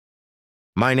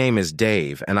My name is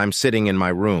Dave, and I'm sitting in my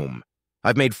room.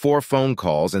 I've made 4 phone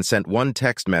calls and sent 1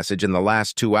 text message in the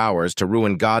last 2 hours to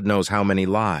ruin God knows how many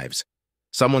lives.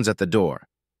 Someone's at the door.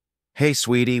 Hey,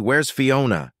 sweetie, where's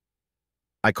Fiona?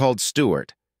 I called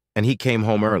Stuart, and he came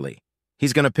home early.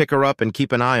 He's going to pick her up and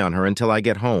keep an eye on her until I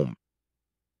get home.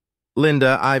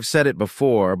 Linda, I've said it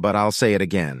before, but I'll say it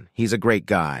again. He's a great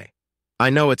guy. I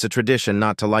know it's a tradition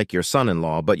not to like your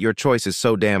son-in-law, but your choice is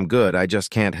so damn good I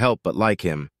just can't help but like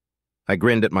him. I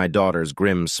grinned at my daughter's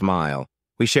grim smile.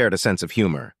 We shared a sense of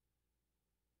humor.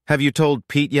 Have you told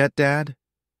Pete yet, Dad?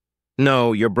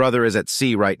 No, your brother is at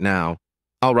sea right now.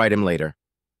 I'll write him later.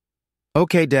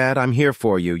 Okay, Dad, I'm here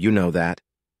for you, you know that.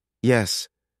 Yes,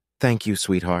 thank you,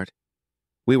 sweetheart.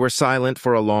 We were silent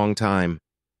for a long time.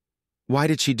 Why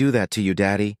did she do that to you,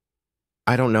 Daddy?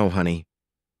 I don't know, honey.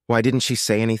 Why didn't she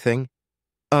say anything?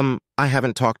 I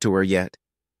haven't talked to her yet.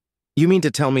 You mean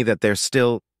to tell me that they're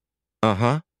still...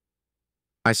 Uh-huh.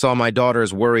 I saw my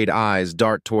daughter's worried eyes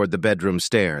dart toward the bedroom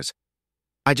stairs.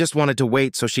 I just wanted to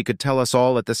wait so she could tell us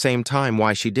all at the same time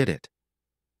why she did it.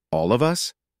 All of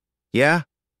us? Yeah,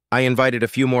 I invited a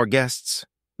few more guests.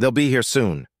 They'll be here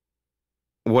soon.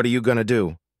 What are you gonna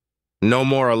do? No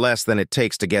more or less than it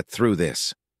takes to get through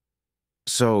this.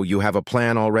 So you have a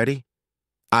plan already?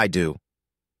 I do.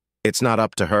 It's not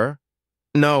up to her?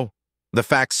 No, the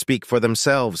facts speak for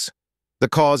themselves. The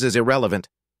cause is irrelevant.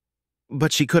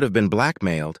 But she could have been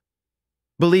blackmailed.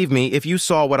 Believe me, if you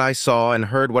saw what I saw and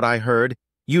heard what I heard,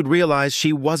 you'd realize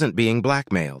she wasn't being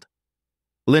blackmailed.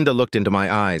 Linda looked into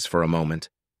my eyes for a moment.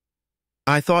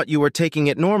 I thought you were taking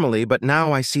it normally, but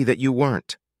now I see that you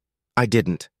weren't. I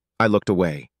didn't. I looked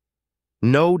away.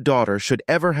 No daughter should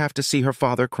ever have to see her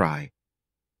father cry.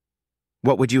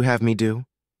 What would you have me do?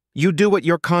 You do what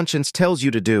your conscience tells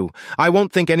you to do. I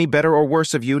won't think any better or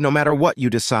worse of you no matter what you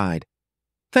decide.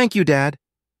 Thank you, Dad.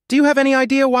 Do you have any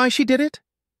idea why she did it?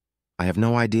 I have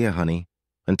no idea, honey.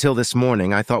 Until this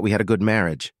morning, I thought we had a good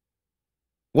marriage.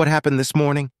 What happened this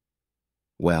morning?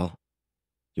 Well,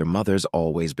 your mother's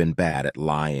always been bad at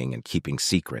lying and keeping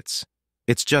secrets.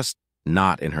 It's just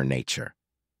not in her nature.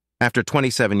 After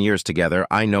 27 years together,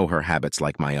 I know her habits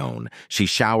like my own. She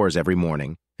showers every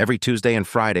morning. Every Tuesday and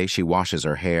Friday, she washes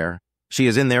her hair. She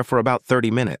is in there for about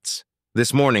 30 minutes.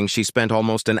 This morning, she spent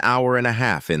almost an hour and a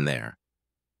half in there.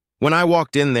 When I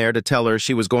walked in there to tell her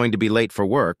she was going to be late for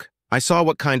work, I saw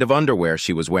what kind of underwear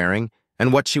she was wearing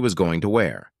and what she was going to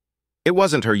wear. It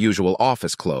wasn't her usual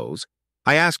office clothes.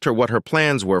 I asked her what her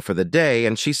plans were for the day,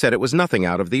 and she said it was nothing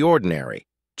out of the ordinary,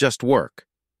 just work.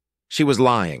 She was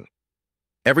lying.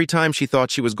 Every time she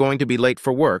thought she was going to be late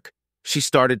for work, she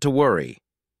started to worry.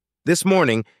 This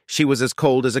morning, she was as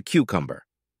cold as a cucumber.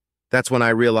 That's when I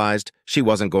realized she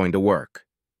wasn't going to work.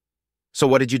 So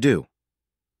what did you do?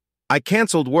 I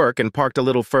canceled work and parked a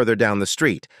little further down the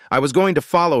street. I was going to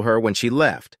follow her when she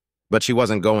left, but she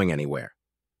wasn't going anywhere.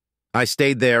 I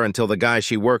stayed there until the guy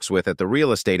she works with at the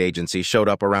real estate agency showed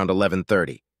up around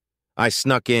 11:30. I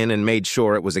snuck in and made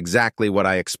sure it was exactly what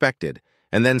I expected,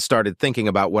 and then started thinking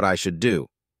about what I should do.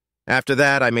 After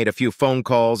that, I made a few phone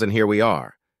calls, and here we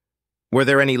are. Were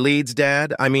there any leads,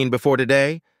 Dad? I mean, before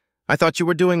today? I thought you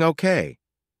were doing okay.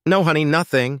 No, honey,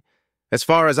 nothing. As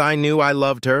far as I knew, I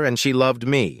loved her, and she loved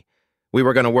me. We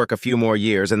were going to work a few more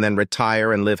years and then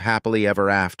retire and live happily ever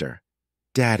after.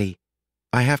 Daddy,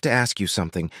 I have to ask you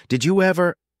something. Did you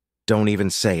ever... Don't even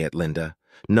say it, Linda.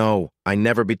 No, I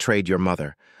never betrayed your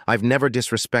mother. I've never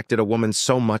disrespected a woman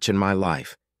so much in my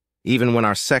life. Even when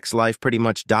our sex life pretty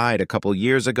much died a couple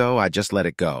years ago, I just let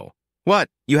it go. What?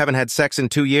 You haven't had sex in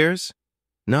 2 years?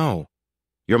 No.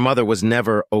 Your mother was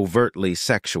never overtly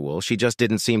sexual. She just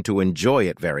didn't seem to enjoy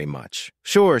it very much.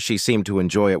 Sure, she seemed to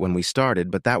enjoy it when we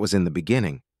started, but that was in the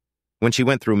beginning. When she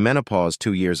went through menopause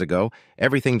 2 years ago,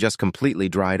 everything just completely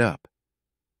dried up.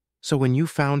 So when you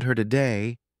found her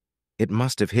today, it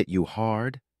must have hit you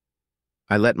hard?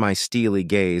 I let my steely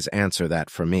gaze answer that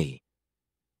for me.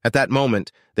 At that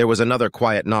moment, there was another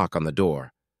quiet knock on the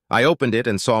door. I opened it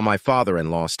and saw my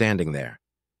father-in-law standing there.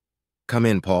 Come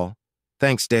in, Paul.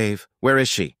 Thanks, Dave. Where is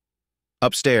she?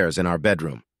 Upstairs in our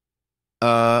bedroom.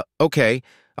 Okay.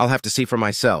 I'll have to see for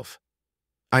myself.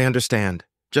 I understand.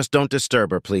 Just don't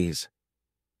disturb her, please.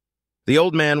 The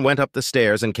old man went up the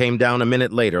stairs and came down a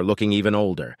minute later looking even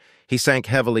older. He sank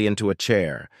heavily into a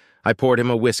chair. I poured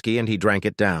him a whiskey and he drank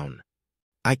it down.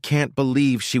 I can't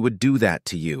believe she would do that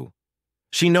to you.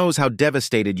 She knows how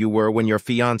devastated you were when your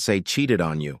fiancé cheated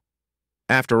on you.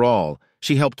 After all,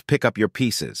 she helped pick up your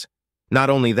pieces. Not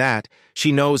only that,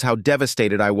 she knows how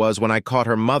devastated I was when I caught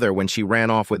her mother when she ran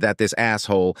off with this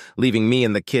asshole, leaving me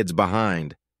and the kids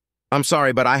behind. I'm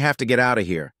sorry, but I have to get out of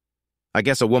here. I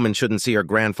guess a woman shouldn't see her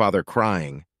grandfather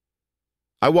crying.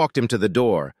 I walked him to the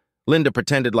door. Linda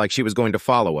pretended like she was going to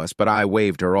follow us, but I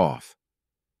waved her off.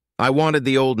 I wanted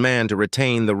the old man to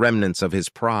retain the remnants of his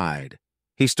pride.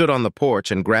 He stood on the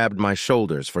porch and grabbed my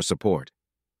shoulders for support.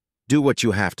 Do what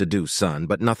you have to do, son,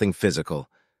 but nothing physical.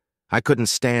 I couldn't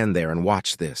stand there and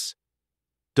watch this.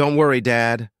 Don't worry,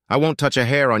 Dad. I won't touch a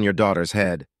hair on your daughter's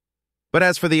head. But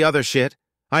as for the other shit,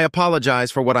 I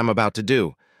apologize for what I'm about to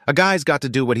do. A guy's got to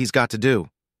do what he's got to do.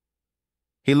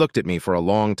 He looked at me for a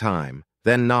long time,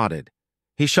 then nodded.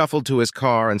 He shuffled to his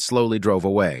car and slowly drove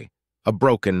away, a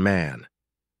broken man.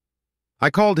 I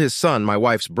called his son my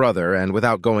wife's brother and,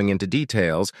 without going into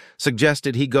details,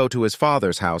 suggested he go to his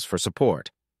father's house for support.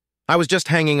 I was just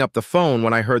hanging up the phone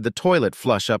when I heard the toilet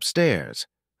flush upstairs.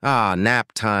 Ah,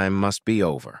 nap time must be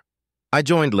over. I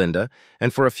joined Linda,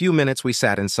 and for a few minutes we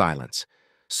sat in silence.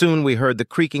 Soon we heard the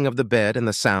creaking of the bed and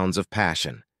the sounds of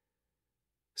passion.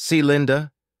 See,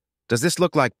 Linda, does this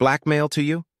look like blackmail to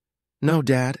you? No,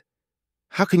 Dad.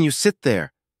 How can you sit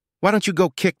there? Why don't you go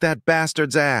kick that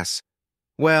bastard's ass?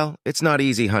 Well, it's not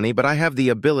easy, honey, but I have the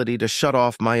ability to shut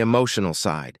off my emotional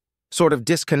side, sort of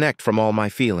disconnect from all my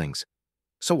feelings.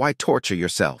 So why torture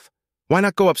yourself? Why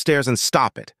not go upstairs and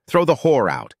stop it? Throw the whore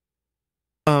out.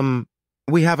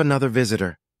 We have another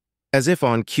visitor. As if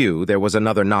on cue, there was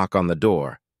another knock on the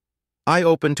door. I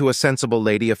opened to a sensible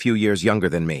lady a few years younger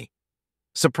than me.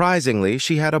 Surprisingly,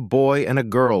 she had a boy and a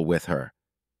girl with her.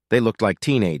 They looked like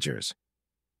teenagers.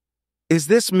 Is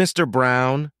this Mr.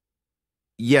 Brown?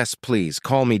 Yes, please,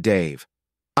 call me Dave.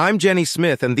 I'm Jenny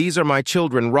Smith, and these are my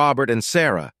children, Robert and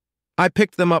Sarah. I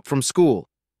picked them up from school.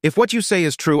 If what you say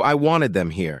is true, I wanted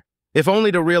them here, if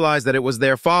only to realize that it was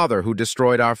their father who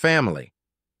destroyed our family.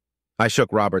 I shook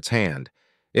Robert's hand.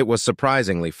 It was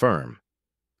surprisingly firm.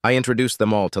 I introduced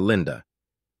them all to Linda.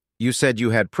 You said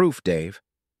you had proof, Dave.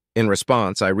 In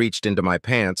response, I reached into my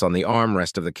pants on the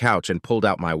armrest of the couch and pulled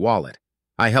out my wallet.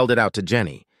 I held it out to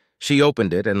Jenny. She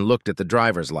opened it and looked at the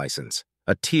driver's license.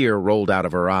 A tear rolled out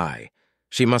of her eye.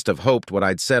 She must have hoped what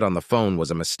I'd said on the phone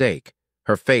was a mistake.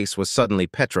 Her face was suddenly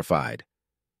petrified.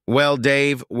 Well,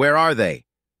 Dave, where are they?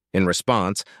 In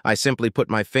response, I simply put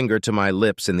my finger to my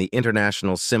lips in the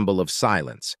international symbol of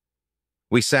silence.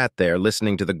 We sat there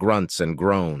listening to the grunts and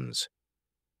groans.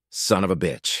 Son of a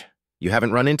bitch. You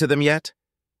haven't run into them yet?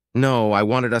 No, I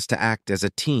wanted us to act as a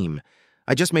team.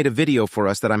 I just made a video for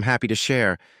us that I'm happy to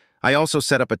share. I also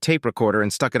set up a tape recorder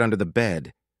and stuck it under the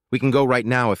bed. We can go right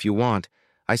now if you want.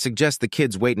 I suggest the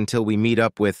kids wait until we meet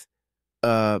up with,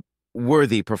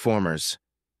 worthy performers.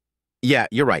 Yeah,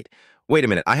 you're right. Wait a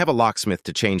minute, I have a locksmith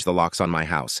to change the locks on my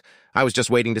house. I was just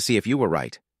waiting to see if you were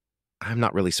right. I'm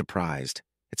not really surprised.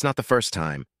 It's not the first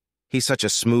time. He's such a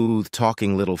smooth,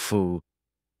 talking little fool.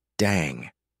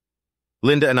 Dang.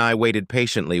 Linda and I waited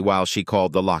patiently while she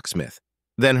called the locksmith,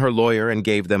 then her lawyer, and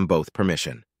gave them both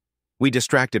permission. We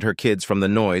distracted her kids from the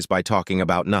noise by talking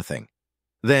about nothing.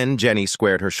 Then Jenny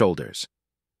squared her shoulders.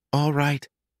 All right,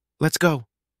 let's go.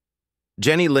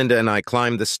 Jenny, Linda, and I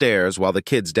climbed the stairs while the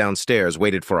kids downstairs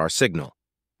waited for our signal.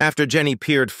 After Jenny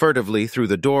peered furtively through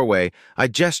the doorway, I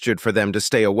gestured for them to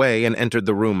stay away and entered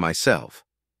the room myself.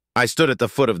 I stood at the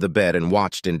foot of the bed and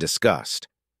watched in disgust.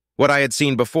 What I had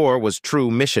seen before was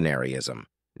true missionaryism.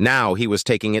 Now he was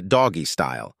taking it doggy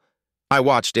style. I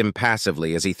watched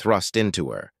impassively as he thrust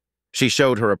into her. She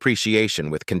showed her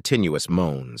appreciation with continuous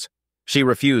moans. She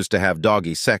refused to have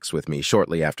doggy sex with me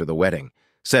shortly after the wedding,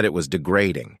 said it was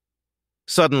degrading.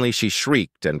 Suddenly she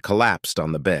shrieked and collapsed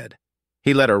on the bed.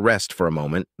 He let her rest for a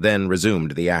moment, then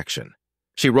resumed the action.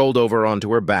 She rolled over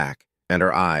onto her back, and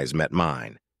her eyes met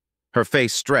mine. Her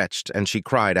face stretched, and she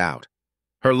cried out.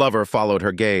 Her lover followed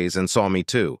her gaze and saw me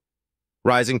too.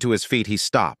 Rising to his feet, he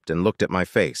stopped and looked at my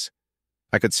face.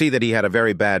 I could see that he had a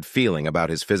very bad feeling about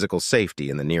his physical safety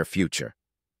in the near future.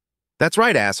 That's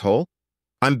right, asshole.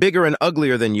 I'm bigger and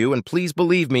uglier than you, and please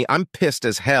believe me, I'm pissed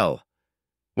as hell.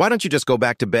 Why don't you just go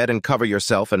back to bed and cover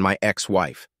yourself and my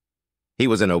ex-wife? He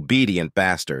was an obedient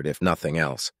bastard, if nothing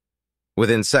else.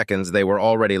 Within seconds, they were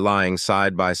already lying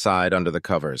side by side under the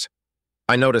covers.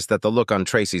 I noticed that the look on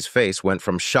Tracy's face went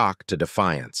from shock to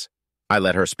defiance. I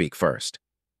let her speak first.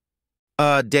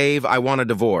 Dave, I want a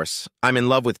divorce. I'm in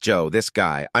love with Joe, this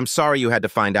guy. I'm sorry you had to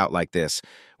find out like this.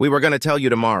 We were going to tell you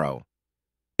tomorrow.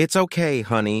 It's okay,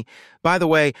 honey. By the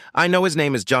way, I know his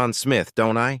name is John Smith,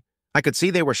 don't I? I could see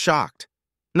they were shocked.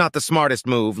 Not the smartest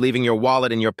move, leaving your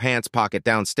wallet in your pants pocket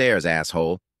downstairs,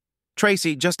 asshole.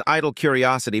 Tracy, just idle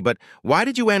curiosity, but why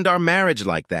did you end our marriage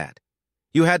like that?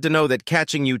 You had to know that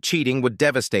catching you cheating would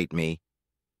devastate me.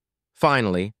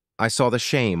 Finally, I saw the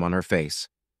shame on her face.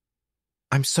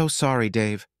 I'm so sorry,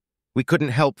 Dave. We couldn't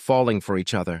help falling for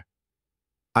each other.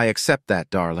 I accept that,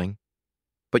 darling.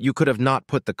 but you could have not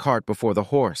put the cart before the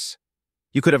horse.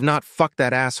 You could have not fucked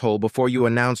that asshole before you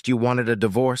announced you wanted a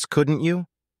divorce, couldn't you?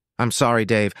 I'm sorry,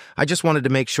 Dave. I just wanted to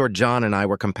make sure John and I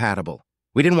were compatible.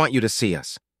 We didn't want you to see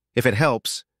us. If it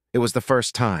helps, it was the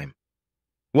first time.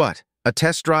 What? A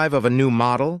test drive of a new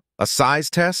model? A size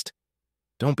test?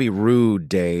 Don't be rude,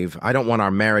 Dave. I don't want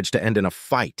our marriage to end in a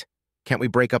fight. Can't we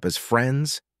break up as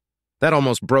friends? That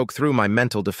almost broke through my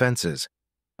mental defenses.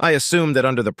 I assumed that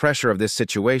under the pressure of this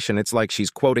situation, it's like she's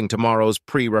quoting tomorrow's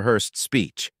pre-rehearsed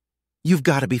speech. You've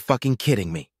got to be fucking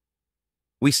kidding me.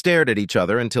 We stared at each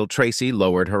other until Tracy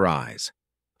lowered her eyes.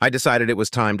 I decided it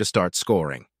was time to start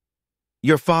scoring.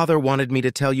 Your father wanted me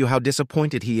to tell you how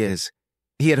disappointed he is.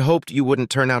 He had hoped you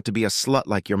wouldn't turn out to be a slut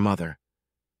like your mother.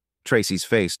 Tracy's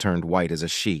face turned white as a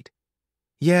sheet.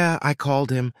 Yeah, I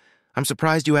called him. I'm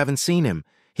surprised you haven't seen him.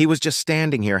 He was just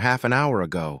standing here half an hour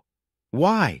ago.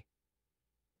 Why?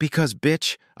 Because,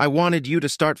 bitch, I wanted you to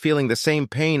start feeling the same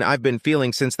pain I've been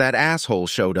feeling since that asshole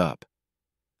showed up.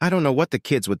 I don't know what the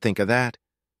kids would think of that.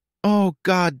 Oh,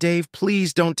 God, Dave,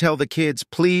 please don't tell the kids,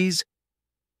 please.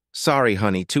 Sorry,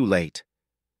 honey, too late.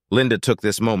 Linda took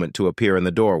this moment to appear in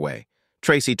the doorway.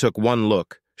 Tracy took one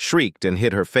look, shrieked, and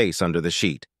hid her face under the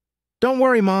sheet. Don't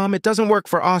worry, Mom, it doesn't work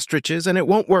for ostriches, and it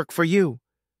won't work for you.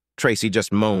 Tracy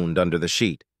just moaned under the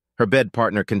sheet. Her bed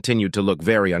partner continued to look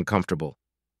very uncomfortable.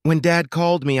 When Dad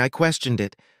called me, I questioned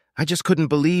it. I just couldn't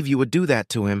believe you would do that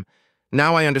to him.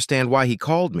 Now I understand why he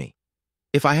called me.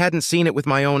 If I hadn't seen it with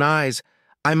my own eyes,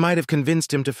 I might have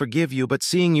convinced him to forgive you, but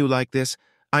seeing you like this,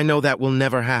 I know that will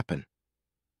never happen.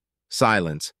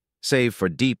 Silence, save for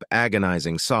deep,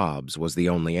 agonizing sobs, was the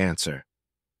only answer.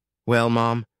 Well,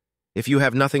 Mom, if you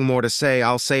have nothing more to say,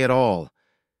 I'll say it all.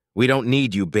 We don't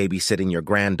need you babysitting your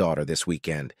granddaughter this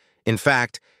weekend. In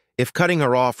fact, if cutting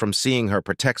her off from seeing her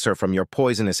protects her from your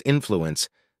poisonous influence,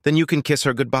 then you can kiss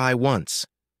her goodbye once.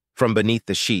 From beneath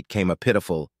the sheet came a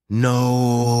pitiful,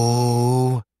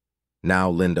 no. Now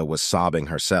Linda was sobbing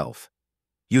herself.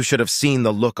 You should have seen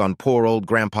the look on poor old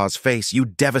Grandpa's face. You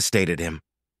devastated him.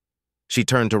 She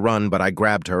turned to run, but I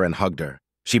grabbed her and hugged her.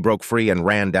 She broke free and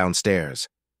ran downstairs.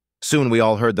 Soon we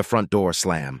all heard the front door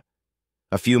slam.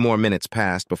 A few more minutes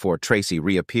passed before Tracy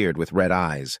reappeared with red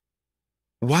eyes.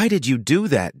 Why did you do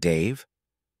that, Dave?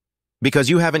 Because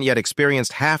you haven't yet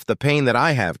experienced half the pain that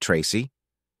I have, Tracy.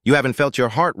 You haven't felt your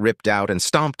heart ripped out and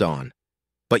stomped on.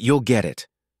 But you'll get it,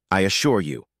 I assure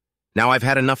you. Now I've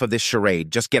had enough of this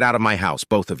charade. Just get out of my house,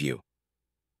 both of you.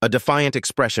 A defiant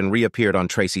expression reappeared on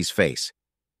Tracy's face.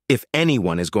 If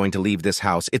anyone is going to leave this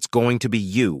house, it's going to be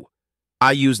you.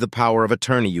 I used the power of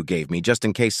attorney you gave me just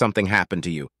in case something happened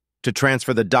to you, to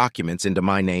transfer the documents into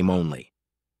my name only.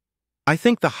 I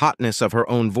think the hotness of her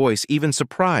own voice even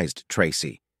surprised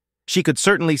Tracy. She could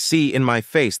certainly see in my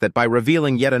face that by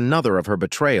revealing yet another of her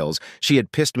betrayals, she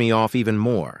had pissed me off even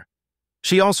more.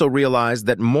 She also realized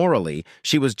that morally,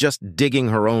 she was just digging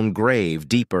her own grave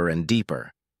deeper and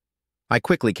deeper. I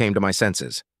quickly came to my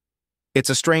senses. It's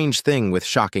a strange thing with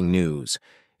shocking news.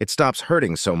 It stops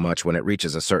hurting so much when it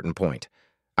reaches a certain point.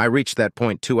 I reached that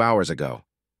point 2 hours ago.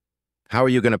 How are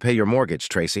you going to pay your mortgage,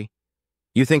 Tracy?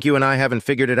 You think you and I haven't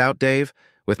figured it out, Dave?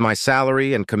 With my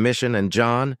salary and commission and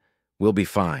John, we'll be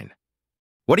fine.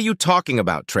 What are you talking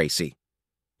about, Tracy?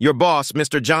 Your boss,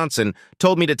 Mr. Johnson,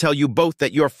 told me to tell you both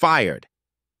that you're fired.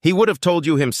 He would have told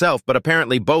you himself, but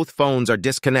apparently both phones are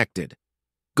disconnected.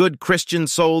 Good Christian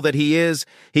soul that he is,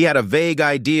 he had a vague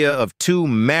idea of two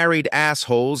married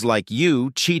assholes like you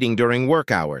cheating during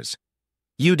work hours.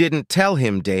 You didn't tell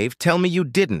him, Dave. Tell me you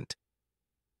didn't.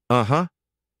 Uh-huh.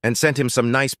 And sent him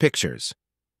some nice pictures.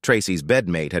 Tracy's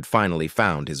bedmate had finally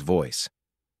found his voice.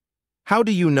 How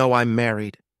do you know I'm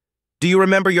married? Do you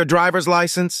remember your driver's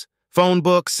license? Phone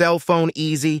book, cell phone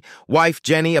easy, wife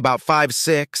Jenny about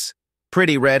 5'6",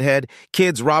 pretty redhead,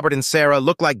 kids Robert and Sarah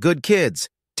look like good kids.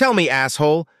 Tell me,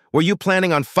 asshole, were you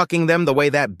planning on fucking them the way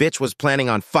that bitch was planning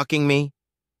on fucking me?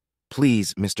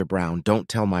 Please, Mr. Brown, don't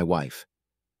tell my wife.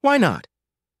 Why not?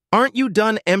 Aren't you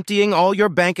done emptying all your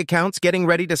bank accounts getting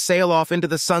ready to sail off into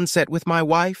the sunset with my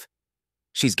wife?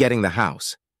 She's getting the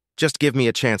house. Just give me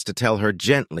a chance to tell her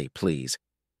gently, please.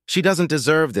 She doesn't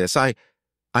deserve this. I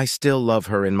still love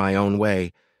her in my own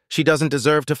way. She doesn't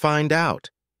deserve to find out.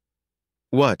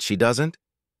 What, she doesn't?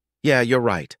 Yeah, you're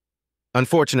right.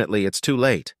 Unfortunately, it's too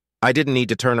late. I didn't need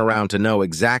to turn around to know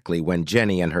exactly when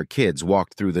Jenny and her kids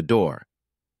walked through the door.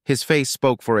 His face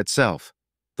spoke for itself.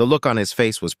 The look on his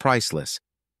face was priceless.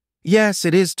 Yes,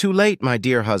 it is too late, my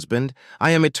dear husband.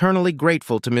 I am eternally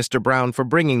grateful to Mr. Brown for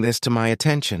bringing this to my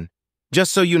attention.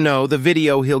 Just so you know, the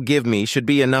video he'll give me should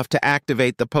be enough to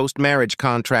activate the post-marriage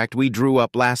contract we drew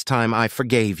up last time I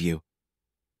forgave you.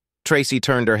 Tracy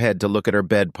turned her head to look at her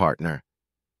bed partner.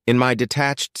 In my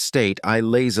detached state, I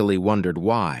lazily wondered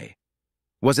why.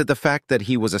 Was it the fact that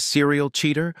he was a serial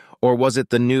cheater, or was it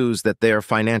the news that their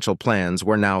financial plans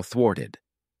were now thwarted?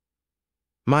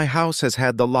 My house has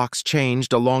had the locks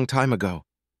changed a long time ago.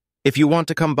 If you want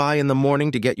to come by in the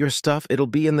morning to get your stuff, it'll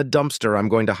be in the dumpster I'm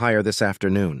going to hire this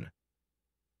afternoon.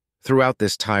 Throughout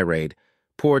this tirade,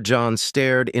 poor John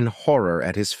stared in horror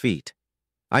at his feet.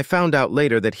 I found out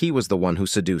later that he was the one who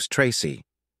seduced Tracy,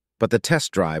 but the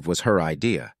test drive was her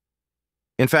idea.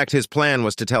 In fact, his plan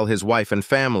was to tell his wife and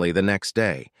family the next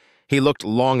day. He looked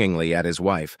longingly at his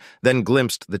wife, then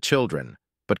glimpsed the children,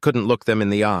 but couldn't look them in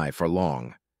the eye for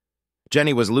long.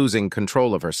 Jenny was losing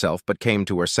control of herself, but came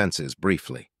to her senses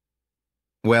briefly.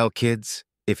 Well, kids,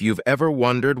 if you've ever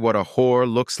wondered what a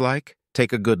whore looks like,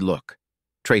 take a good look.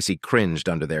 Tracy cringed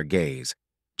under their gaze.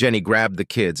 Jenny grabbed the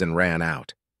kids and ran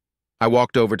out. I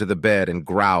walked over to the bed and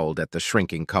growled at the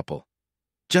shrinking couple.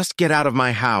 Just get out of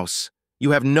my house.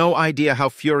 You have no idea how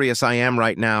furious I am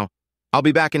right now. I'll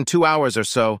be back in 2 hours or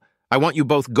so. I want you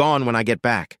both gone when I get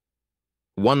back.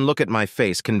 One look at my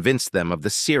face convinced them of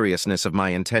the seriousness of my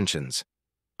intentions.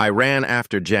 I ran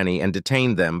after Jenny and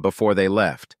detained them before they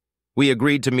left. We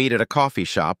agreed to meet at a coffee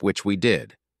shop, which we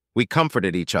did. We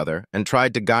comforted each other and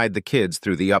tried to guide the kids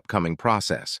through the upcoming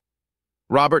process.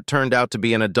 Robert turned out to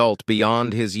be an adult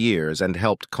beyond his years and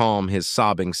helped calm his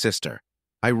sobbing sister.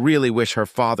 I really wish her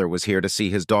father was here to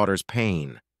see his daughter's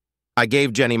pain. I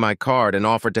gave Jenny my card and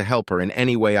offered to help her in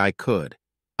any way I could.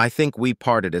 I think we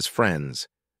parted as friends.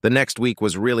 The next week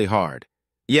was really hard.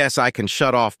 Yes, I can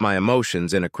shut off my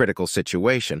emotions in a critical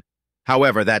situation.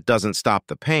 However, that doesn't stop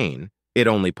the pain. It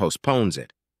only postpones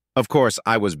it. Of course,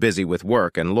 I was busy with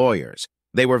work and lawyers.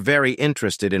 They were very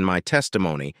interested in my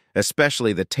testimony,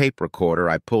 especially the tape recorder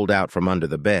I pulled out from under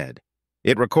the bed.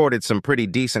 It recorded some pretty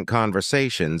decent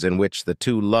conversations in which the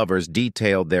two lovers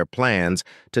detailed their plans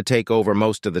to take over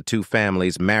most of the two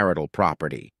families' marital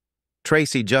property.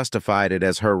 Tracy justified it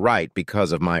as her right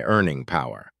because of my earning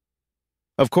power.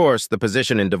 Of course, the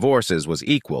position in divorces was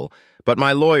equal, but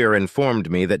my lawyer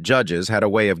informed me that judges had a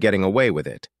way of getting away with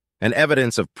it, and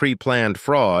evidence of pre-planned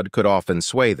fraud could often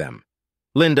sway them.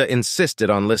 Linda insisted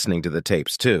on listening to the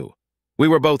tapes, too. We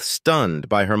were both stunned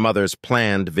by her mother's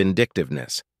planned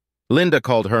vindictiveness. Linda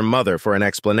called her mother for an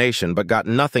explanation, but got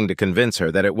nothing to convince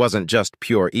her that it wasn't just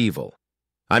pure evil.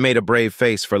 I made a brave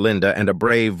face for Linda and a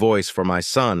brave voice for my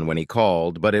son when he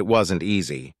called, but it wasn't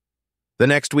easy. The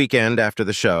next weekend after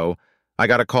the show, I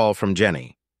got a call from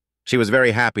Jenny. She was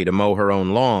very happy to mow her own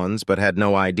lawns, but had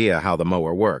no idea how the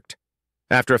mower worked.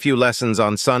 After a few lessons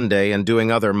on Sunday and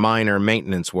doing other minor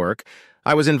maintenance work,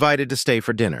 I was invited to stay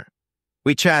for dinner.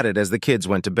 We chatted as the kids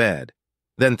went to bed.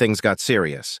 Then things got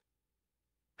serious.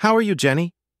 How are you,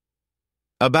 Jenny?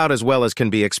 About as well as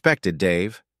can be expected,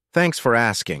 Dave. Thanks for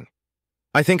asking.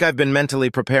 I think I've been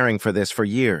mentally preparing for this for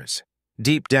years.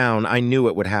 Deep down, I knew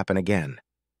it would happen again.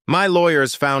 My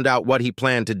lawyers found out what he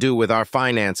planned to do with our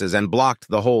finances and blocked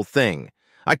the whole thing.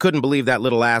 I couldn't believe that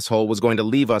little asshole was going to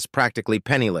leave us practically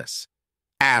penniless.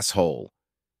 Asshole.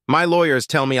 My lawyers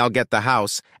tell me I'll get the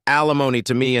house, alimony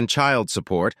to me and child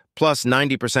support, plus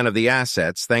 90% of the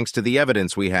assets thanks to the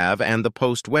evidence we have and the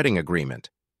post-wedding agreement.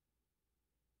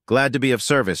 Glad to be of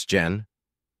service, Jen.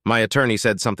 My attorney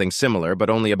said something similar, but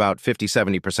only about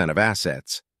 50–70% of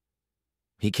assets.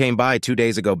 He came by 2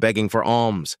 days ago begging for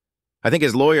alms. I think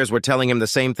his lawyers were telling him the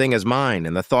same thing as mine,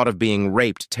 and the thought of being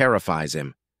raped terrifies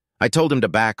him. I told him to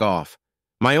back off.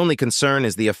 My only concern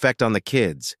is the effect on the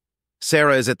kids.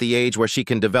 Sarah is at the age where she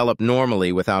can develop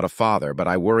normally without a father, but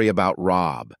I worry about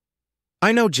Rob.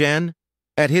 I know, Jen.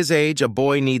 At his age, a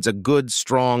boy needs a good,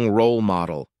 strong role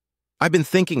model. I've been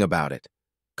thinking about it.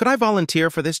 Could I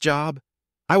volunteer for this job?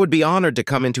 I would be honored to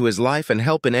come into his life and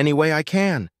help in any way I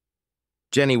can.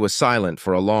 Jenny was silent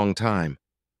for a long time.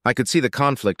 I could see the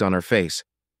conflict on her face.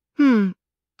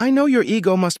 I know your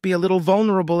ego must be a little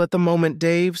vulnerable at the moment,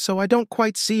 Dave, so I don't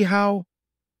quite see how...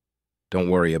 Don't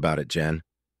worry about it, Jen.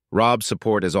 Rob's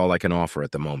support is all I can offer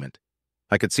at the moment.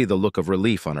 I could see the look of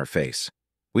relief on her face.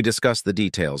 We discussed the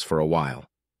details for a while.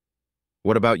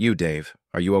 What about you, Dave?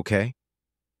 Are you okay?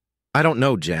 I don't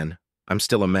know, Jen. I'm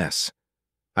still a mess.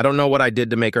 I don't know what I did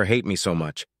to make her hate me so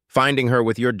much. Finding her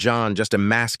with your John just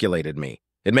emasculated me.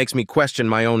 It makes me question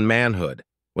my own manhood.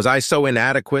 Was I so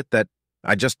inadequate that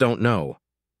I just don't know?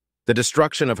 The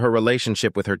destruction of her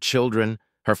relationship with her children,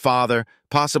 her father,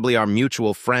 possibly our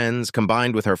mutual friends,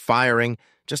 combined with her firing,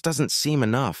 just doesn't seem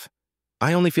enough.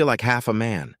 I only feel like half a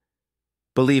man.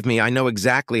 Believe me, I know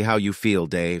exactly how you feel,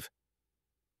 Dave.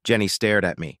 Jenny stared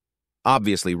at me,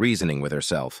 obviously reasoning with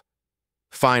herself.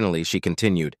 Finally, she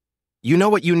continued, You know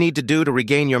what you need to do to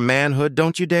regain your manhood,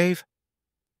 don't you, Dave?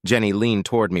 Jenny leaned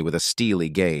toward me with a steely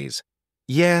gaze.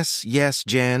 Yes, yes,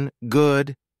 Jen,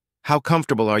 good. How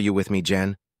comfortable are you with me,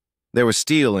 Jen? There was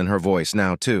steel in her voice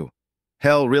now, too.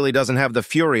 Hell really doesn't have the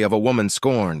fury of a woman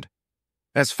scorned.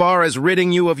 As far as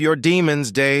ridding you of your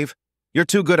demons, Dave, you're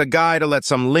too good a guy to let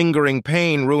some lingering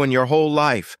pain ruin your whole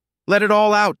life. Let it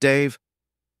all out, Dave.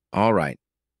 All right.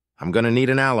 I'm gonna need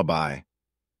an alibi.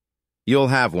 You'll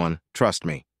have one, trust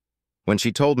me. When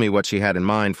she told me what she had in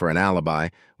mind for an alibi,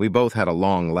 we both had a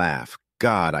long laugh.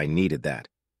 God, I needed that.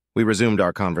 We resumed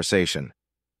our conversation.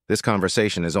 This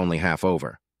conversation is only half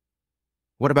over.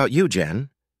 What about you, Jen?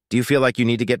 Do you feel like you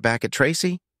need to get back at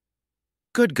Tracy?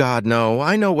 Good God, no.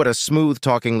 I know what a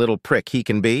smooth-talking little prick he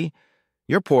can be.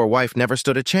 Your poor wife never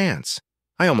stood a chance.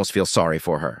 I almost feel sorry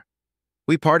for her.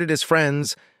 We parted as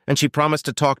friends, and she promised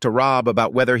to talk to Rob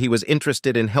about whether he was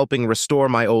interested in helping restore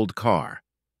my old car.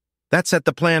 That set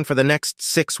the plan for the next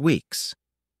 6 weeks.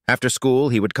 After school,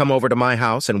 he would come over to my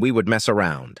house and we would mess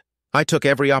around. I took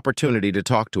every opportunity to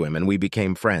talk to him and we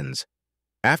became friends.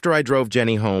 After I drove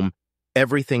Jenny home,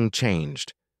 everything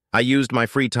changed. I used my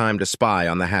free time to spy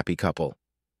on the happy couple.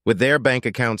 With their bank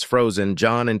accounts frozen,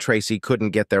 John and Tracy couldn't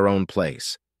get their own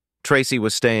place. Tracy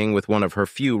was staying with one of her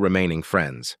few remaining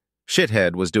friends.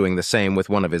 Shithead was doing the same with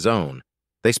one of his own.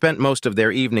 They spent most of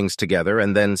their evenings together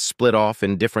and then split off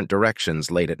in different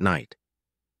directions late at night.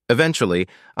 Eventually,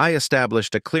 I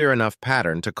established a clear enough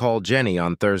pattern to call Jenny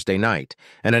on Thursday night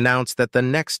and announce that the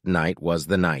next night was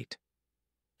the night.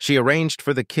 She arranged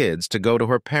for the kids to go to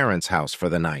her parents' house for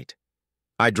the night.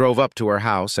 I drove up to her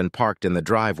house and parked in the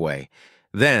driveway.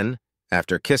 Then,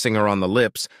 after kissing her on the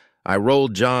lips, I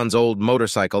rolled John's old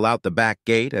motorcycle out the back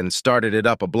gate and started it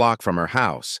up a block from her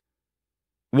house.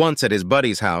 Once at his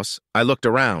buddy's house, I looked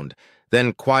around,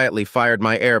 then quietly fired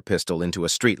my air pistol into a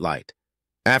streetlight.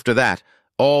 After that,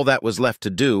 all that was left to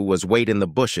do was wait in the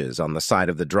bushes on the side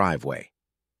of the driveway.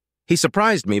 He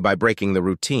surprised me by breaking the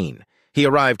routine. He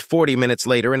arrived 40 minutes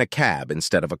later in a cab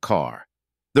instead of a car.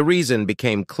 The reason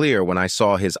became clear when I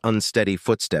saw his unsteady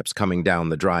footsteps coming down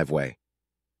the driveway.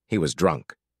 He was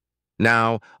drunk.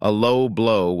 Now, a low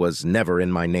blow was never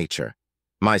in my nature.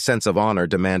 My sense of honor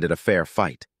demanded a fair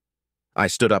fight. I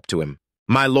stood up to him.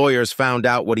 My lawyers found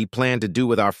out what he planned to do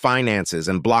with our finances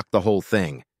and blocked the whole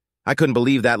thing. I couldn't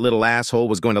believe that little asshole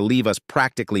was going to leave us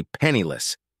practically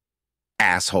penniless.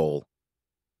 Asshole.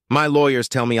 My lawyers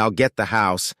tell me I'll get the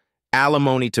house,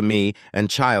 alimony to me, and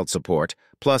child support,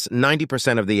 plus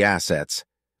 90% of the assets,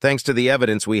 thanks to the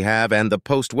evidence we have and the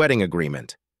post-wedding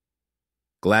agreement.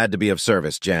 Glad to be of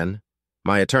service, Jen.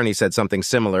 My attorney said something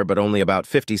similar, but only about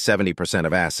 50–70%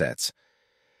 of assets.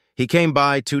 He came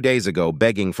by 2 days ago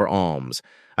begging for alms.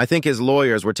 I think his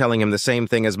lawyers were telling him the same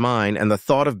thing as mine, and the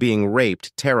thought of being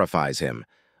raped terrifies him.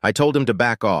 I told him to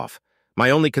back off.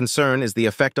 My only concern is the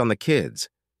effect on the kids.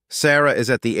 Sarah is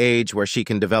at the age where she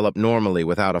can develop normally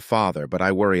without a father, but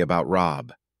I worry about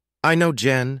Rob. I know,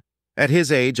 Jen. At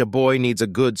his age, a boy needs a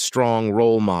good, strong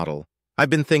role model. I've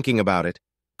been thinking about it.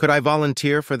 Could I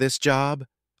volunteer for this job?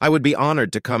 I would be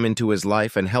honored to come into his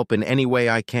life and help in any way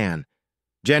I can.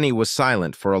 Jenny was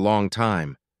silent for a long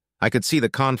time. I could see the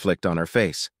conflict on her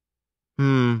face.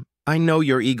 I know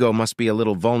your ego must be a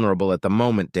little vulnerable at the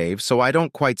moment, Dave, so I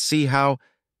don't quite see how—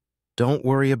 Don't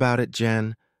worry about it,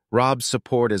 Jen. Rob's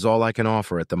support is all I can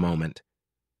offer at the moment.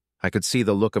 I could see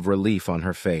the look of relief on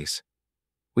her face.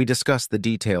 We discussed the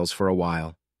details for a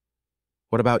while.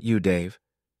 What about you, Dave?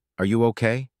 Are you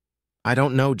okay? I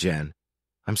don't know, Jen.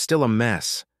 I'm still a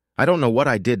mess. I don't know what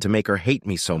I did to make her hate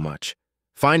me so much.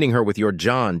 Finding her with your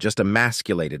John just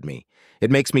emasculated me.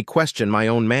 It makes me question my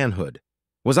own manhood.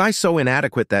 Was I so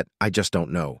inadequate that— I just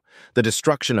don't know. The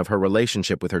destruction of her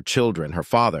relationship with her children, her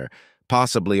father,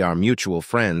 possibly our mutual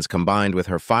friends, combined with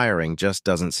her firing, just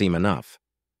doesn't seem enough.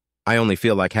 I only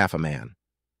feel like half a man.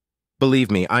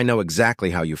 Believe me, I know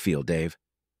exactly how you feel, Dave.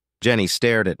 Jenny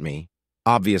stared at me,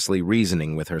 obviously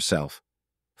reasoning with herself.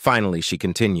 Finally, she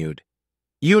continued.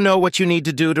 You know what you need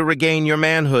to do to regain your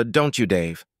manhood, don't you,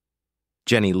 Dave?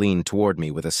 Jenny leaned toward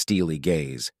me with a steely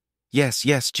gaze. Yes,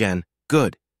 yes, Jen.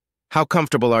 Good. How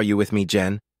comfortable are you with me,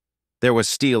 Jen? There was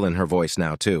steel in her voice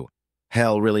now, too.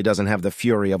 Hell really doesn't have the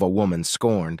fury of a woman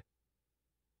scorned.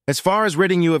 As far as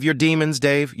ridding you of your demons,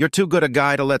 Dave, you're too good a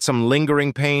guy to let some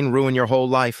lingering pain ruin your whole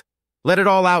life. Let it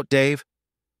all out, Dave.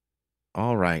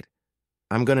 All right.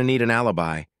 I'm gonna need an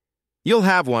alibi. You'll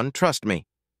have one, trust me.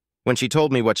 When she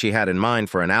told me what she had in mind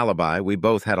for an alibi, we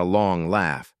both had a long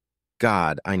laugh.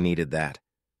 God, I needed that.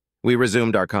 We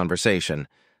resumed our conversation.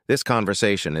 This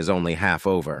conversation is only half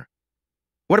over.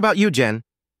 What about you, Jen?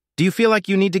 Do you feel like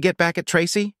you need to get back at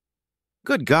Tracy?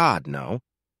 Good God, no.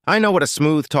 I know what a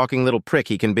smooth-talking little prick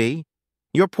he can be.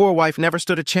 Your poor wife never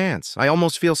stood a chance. I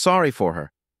almost feel sorry for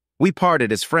her. We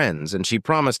parted as friends, and she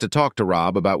promised to talk to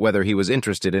Rob about whether he was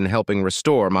interested in helping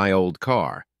restore my old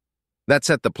car. That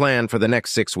set the plan for the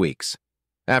next 6 weeks.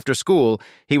 After school,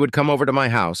 he would come over to my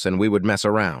house and we would mess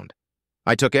around.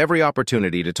 I took every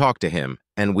opportunity to talk to him,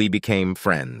 and we became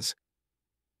friends.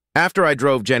 After I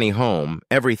drove Jenny home,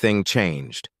 everything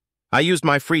changed. I used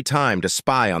my free time to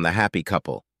spy on the happy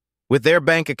couple. With their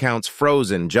bank accounts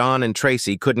frozen, John and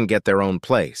Tracy couldn't get their own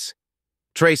place.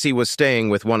 Tracy was staying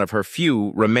with one of her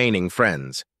few remaining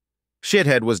friends.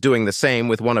 Shithead was doing the same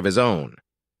with one of his own.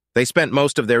 They spent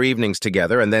most of their evenings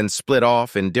together and then split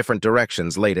off in different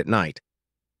directions late at night.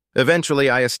 Eventually,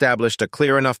 I established a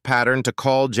clear enough pattern to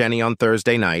call Jenny on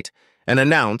Thursday night and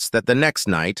announce that the next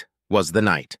night was the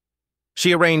night.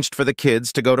 She arranged for the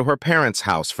kids to go to her parents'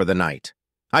 house for the night.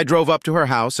 I drove up to her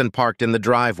house and parked in the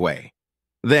driveway.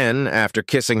 Then, after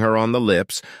kissing her on the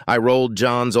lips, I rolled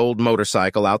John's old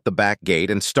motorcycle out the back gate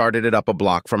and started it up a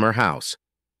block from her house.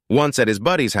 Once at his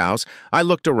buddy's house, I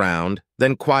looked around,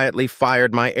 then quietly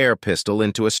fired my air pistol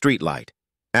into a streetlight.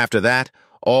 After that,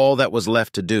 all that was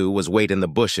left to do was wait in the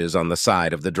bushes on the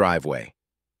side of the driveway.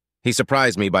 He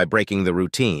surprised me by breaking the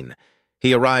routine.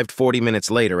 He arrived 40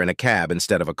 minutes later in a cab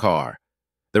instead of a car.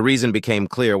 The reason became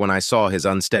clear when I saw his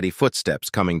unsteady footsteps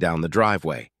coming down the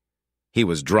driveway. He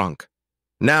was drunk.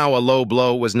 Now a low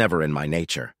blow was never in my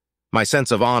nature. My sense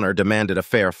of honor demanded a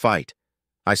fair fight.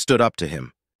 I stood up to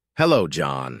him. "Hello,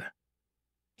 John."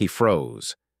 He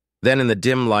froze. Then in the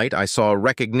dim light, I saw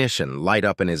recognition light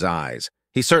up in his eyes.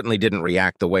 He certainly didn't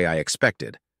react the way I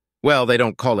expected. Well, they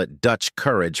don't call it Dutch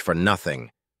courage for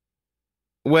nothing.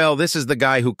 Well, this is the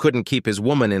guy who couldn't keep his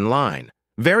woman in line.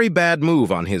 Very bad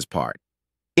move on his part.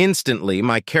 Instantly,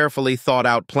 my carefully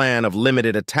thought-out plan of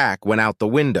limited attack went out the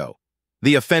window.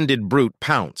 The offended brute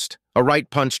pounced. A right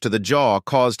punch to the jaw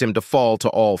caused him to fall to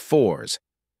all fours.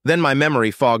 Then my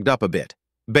memory fogged up a bit.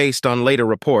 Based on later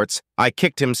reports, I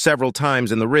kicked him several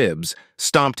times in the ribs,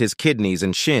 stomped his kidneys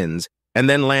and shins, and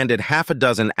then landed half a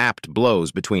dozen apt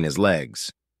blows between his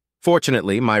legs.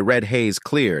 Fortunately, my red haze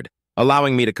cleared,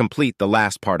 allowing me to complete the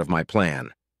last part of my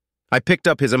plan. I picked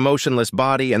up his emotionless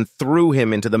body and threw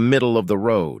him into the middle of the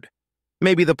road.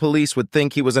 Maybe the police would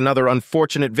think he was another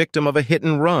unfortunate victim of a hit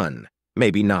and run.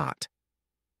 Maybe not.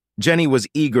 Jenny was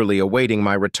eagerly awaiting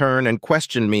my return and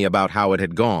questioned me about how it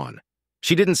had gone.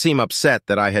 She didn't seem upset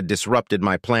that I had disrupted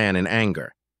my plan in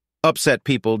anger. Upset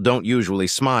people don't usually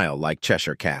smile like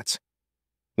Cheshire cats.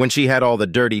 When she had all the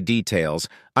dirty details,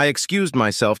 I excused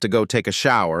myself to go take a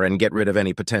shower and get rid of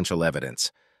any potential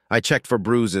evidence. I checked for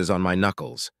bruises on my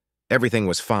knuckles. Everything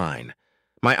was fine.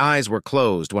 My eyes were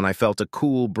closed when I felt a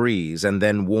cool breeze and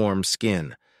then warm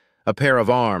skin. A pair of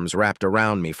arms wrapped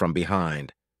around me from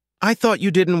behind. "I thought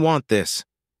you didn't want this."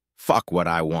 "Fuck what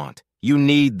I want. You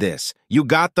need this. You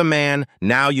got the man,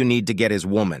 now you need to get his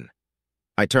woman."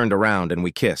 I turned around and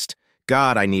we kissed.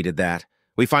 God, I needed that.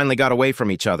 We finally got away from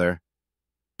each other.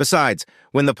 Besides,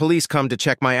 when the police come to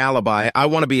check my alibi, I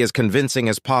want to be as convincing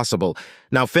as possible.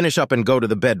 Now finish up and go to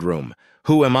the bedroom.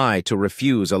 Who am I to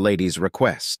refuse a lady's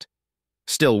request?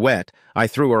 Still wet, I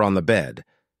threw her on the bed.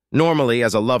 Normally,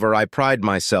 as a lover, I pride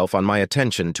myself on my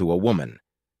attention to a woman.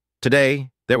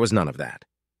 Today, there was none of that.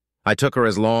 I took her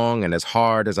as long and as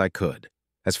hard as I could.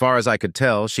 As far as I could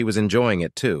tell, she was enjoying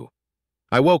it too.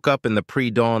 I woke up in the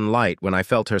pre-dawn light when I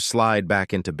felt her slide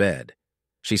back into bed.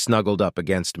 She snuggled up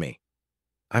against me.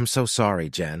 "I'm so sorry,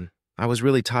 Jen. I was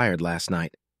really tired last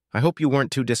night. I hope you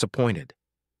weren't too disappointed.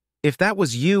 If that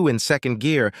was you in second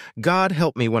gear, God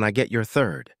help me when I get your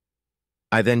third."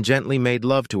 I then gently made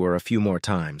love to her a few more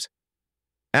times.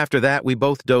 After that, we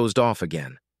both dozed off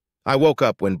again. I woke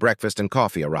up when breakfast and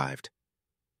coffee arrived.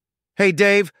 "Hey,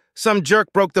 Dave, some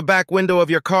jerk broke the back window of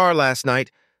your car last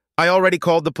night. I already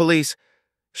called the police.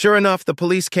 Sure enough, the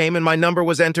police came and my number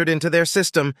was entered into their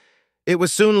system. It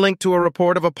was soon linked to a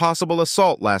report of a possible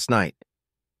assault last night.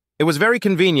 It was very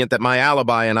convenient that my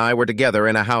alibi and I were together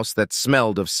in a house that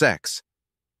smelled of sex.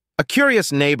 A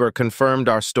curious neighbor confirmed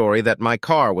our story that my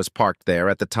car was parked there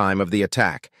at the time of the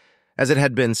attack, as it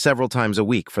had been several times a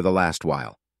week for the last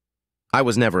while. I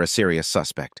was never a serious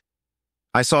suspect.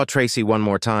 I saw Tracy one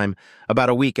more time, about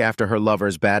a week after her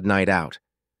lover's bad night out.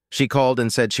 She called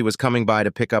and said she was coming by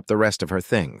to pick up the rest of her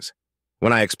things.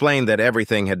 When I explained that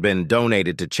everything had been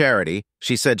donated to charity,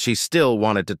 she said she still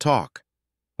wanted to talk.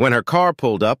 When her car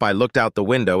pulled up, I looked out the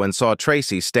window and saw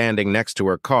Tracy standing next to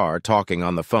her car talking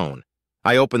on the phone.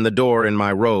 I opened the door in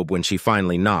my robe when she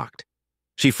finally knocked.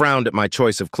 She frowned at my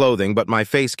choice of clothing, but my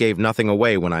face gave nothing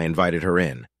away when I invited her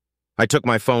in. I took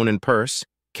my phone and purse,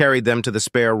 carried them to the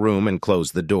spare room, and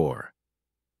closed the door.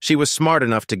 She was smart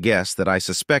enough to guess that I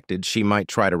suspected she might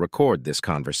try to record this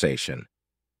conversation.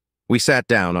 We sat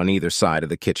down on either side of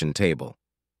the kitchen table.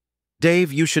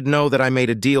 Dave, you should know that I made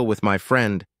a deal with my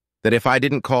friend, that if I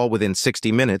didn't call within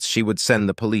 60 minutes, she would send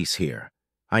the police here.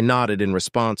 I nodded in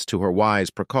response to her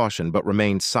wise precaution, but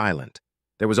remained silent.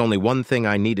 There was only one thing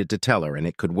I needed to tell her, and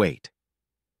it could wait.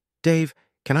 Dave,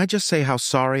 can I just say how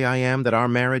sorry I am that our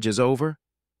marriage is over?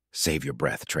 Save your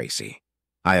breath, Tracy.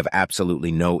 I have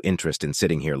absolutely no interest in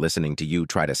sitting here listening to you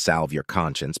try to salve your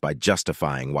conscience by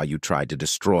justifying why you tried to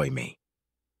destroy me.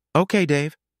 Okay,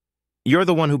 Dave. You're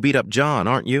the one who beat up John,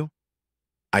 aren't you?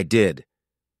 I did.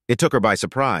 It took her by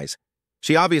surprise.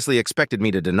 She obviously expected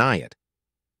me to deny it.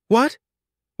 What?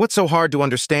 What's so hard to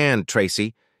understand,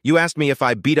 Tracy? You asked me if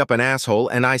I beat up an asshole,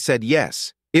 and I said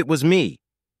yes. It was me.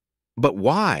 But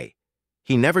why?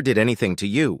 He never did anything to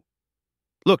you.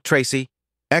 Look, Tracy,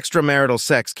 extramarital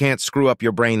sex can't screw up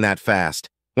your brain that fast.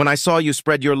 When I saw you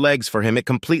spread your legs for him, it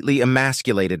completely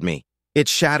emasculated me. It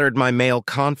shattered my male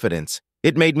confidence.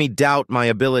 It made me doubt my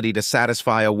ability to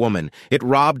satisfy a woman. It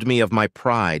robbed me of my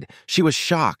pride. She was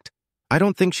shocked. I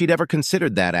don't think she'd ever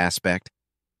considered that aspect.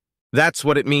 That's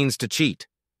what it means to cheat.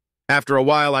 After a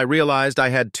while, I realized I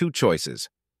had two choices.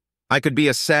 I could be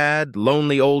a sad,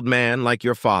 lonely old man like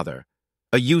your father,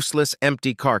 a useless,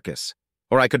 empty carcass,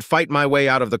 or I could fight my way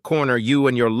out of the corner you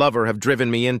and your lover have driven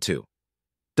me into.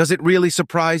 Does it really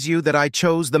surprise you that I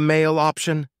chose the male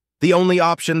option? The only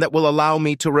option that will allow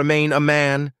me to remain a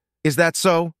man? Is that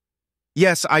so?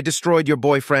 Yes, I destroyed your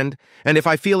boyfriend, and if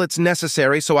I feel it's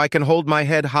necessary so I can hold my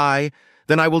head high,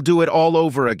 then I will do it all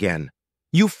over again.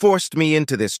 You forced me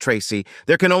into this, Tracy.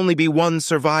 There can only be one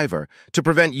survivor. To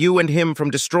prevent you and him from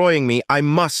destroying me, I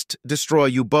must destroy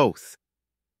you both.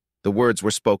 The words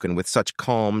were spoken with such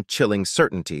calm, chilling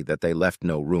certainty that they left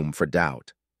no room for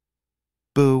doubt.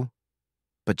 Boo.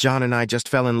 But John and I just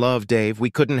fell in love, Dave. We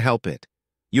couldn't help it.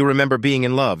 You remember being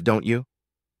in love, don't you?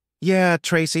 Yeah,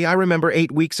 Tracy, I remember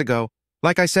 8 weeks ago.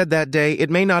 Like I said that day,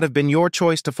 it may not have been your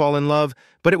choice to fall in love,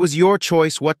 but it was your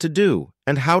choice what to do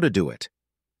and how to do it.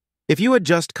 If you had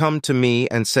just come to me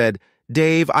and said,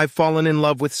 Dave, I've fallen in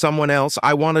love with someone else,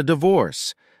 I want a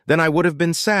divorce, then I would have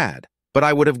been sad, but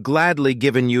I would have gladly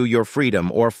given you your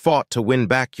freedom or fought to win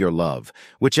back your love,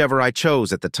 whichever I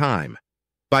chose at the time.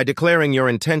 By declaring your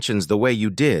intentions the way you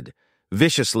did,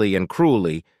 viciously and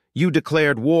cruelly, you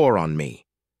declared war on me.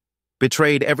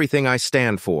 Betrayed everything I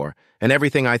stand for, and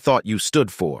everything I thought you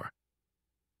stood for.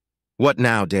 What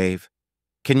now, Dave?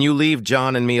 Can you leave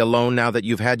John and me alone now that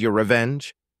you've had your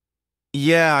revenge?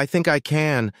 Yeah, I think I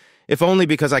can, if only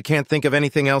because I can't think of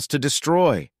anything else to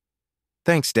destroy.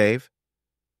 Thanks, Dave.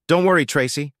 Don't worry,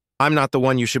 Tracy. I'm not the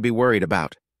one you should be worried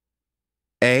about.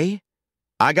 Eh?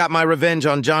 I got my revenge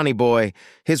on Johnny Boy.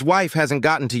 His wife hasn't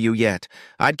gotten to you yet.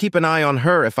 I'd keep an eye on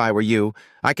her if I were you.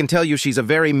 I can tell you she's a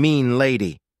very mean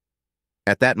lady.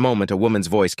 At that moment, a woman's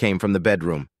voice came from the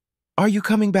bedroom. Are you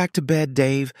coming back to bed,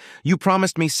 Dave? You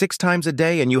promised me 6 times a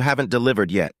day and you haven't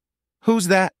delivered yet. Who's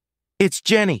that? It's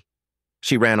Jenny.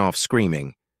 She ran off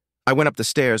screaming. I went up the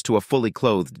stairs to a fully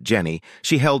clothed Jenny.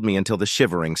 She held me until the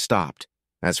shivering stopped.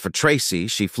 As for Tracy,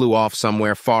 she flew off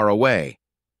somewhere far away.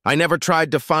 I never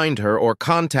tried to find her or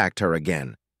contact her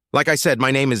again. Like I said,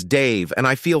 my name is Dave, and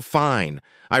I feel fine.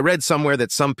 I read somewhere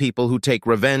that some people who take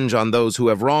revenge on those who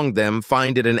have wronged them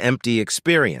find it an empty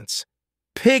experience.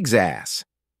 Pig's ass.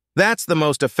 That's the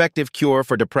most effective cure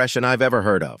for depression I've ever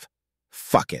heard of.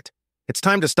 Fuck it. It's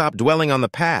time to stop dwelling on the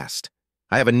past.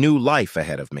 I have a new life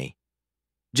ahead of me.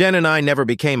 Jen and I never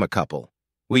became a couple.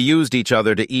 We used each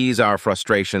other to ease our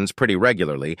frustrations pretty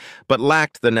regularly, but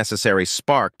lacked the necessary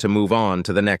spark to move on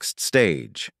to the next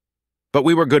stage. But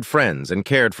we were good friends and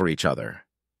cared for each other.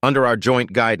 Under our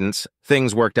joint guidance,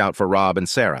 things worked out for Rob and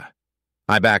Sarah.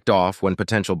 I backed off when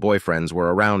potential boyfriends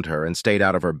were around her and stayed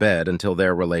out of her bed until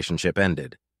their relationship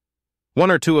ended. 1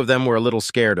 or 2 of them were a little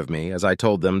scared of me, as I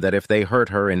told them that if they hurt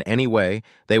her in any way,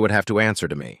 they would have to answer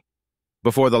to me.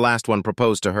 Before the last one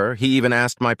proposed to her, he even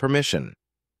asked my permission.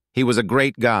 He was a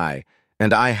great guy,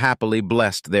 and I happily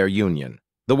blessed their union.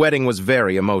 The wedding was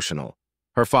very emotional.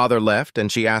 Her father left, and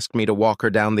she asked me to walk her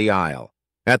down the aisle.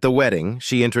 At the wedding,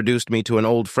 she introduced me to an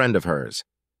old friend of hers.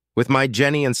 With my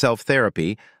Jenny and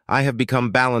self-therapy, I have become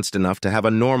balanced enough to have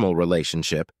a normal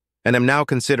relationship, and am now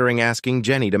considering asking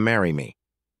Jenny to marry me.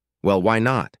 Well, why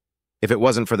not? If it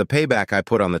wasn't for the payback I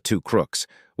put on the 2 crooks,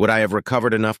 would I have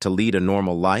recovered enough to lead a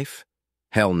normal life?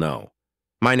 Hell no.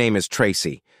 My name is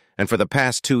Tracy, and for the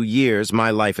past 2 years,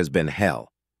 my life has been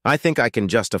hell. I think I can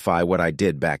justify what I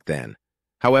did back then.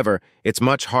 However, it's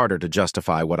much harder to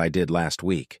justify what I did last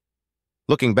week.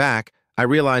 Looking back, I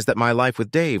realized that my life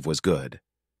with Dave was good.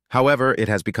 However, it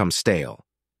has become stale.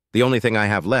 The only thing I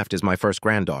have left is my first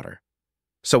granddaughter.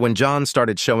 So when John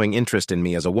started showing interest in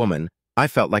me as a woman, I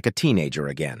felt like a teenager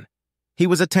again. He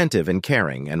was attentive and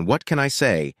caring, and what can I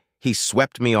say? He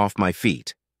swept me off my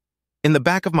feet. In the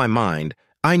back of my mind,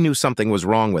 I knew something was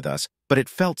wrong with us, but it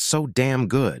felt so damn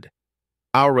good.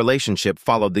 Our relationship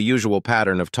followed the usual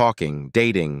pattern of talking,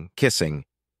 dating, kissing.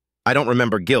 I don't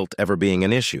remember guilt ever being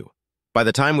an issue. By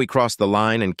the time we crossed the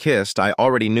line and kissed, I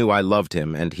already knew I loved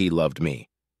him and he loved me.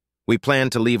 We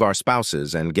planned to leave our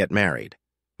spouses and get married.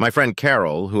 My friend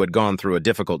Carol, who had gone through a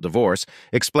difficult divorce,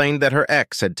 explained that her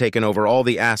ex had taken over all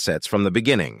the assets from the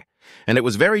beginning, and it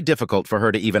was very difficult for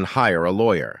her to even hire a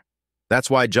lawyer. That's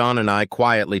why John and I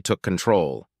quietly took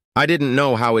control. I didn't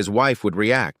know how his wife would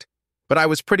react, but I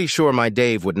was pretty sure my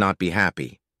Dave would not be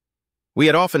happy. We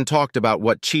had often talked about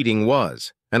what cheating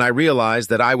was, and I realized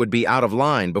that I would be out of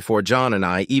line before John and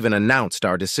I even announced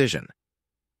our decision.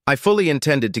 I fully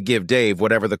intended to give Dave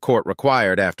whatever the court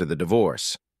required after the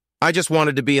divorce. I just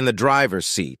wanted to be in the driver's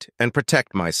seat and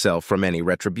protect myself from any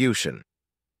retribution.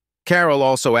 Carol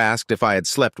also asked if I had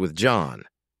slept with John.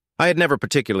 I had never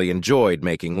particularly enjoyed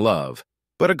making love,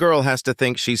 but a girl has to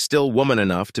think she's still woman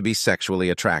enough to be sexually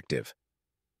attractive.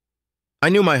 I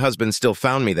knew my husband still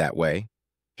found me that way.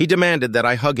 He demanded that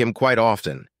I hug him quite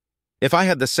often. If I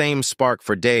had the same spark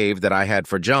for Dave that I had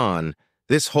for John,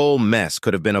 this whole mess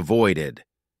could have been avoided.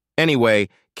 Anyway,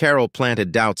 Carol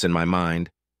planted doubts in my mind.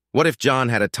 What if John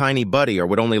had a tiny buddy or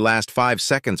would only last 5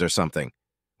 seconds or something?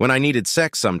 When I needed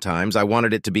sex sometimes, I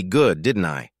wanted it to be good, didn't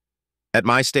I? At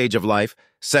my stage of life,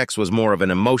 sex was more of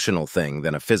an emotional thing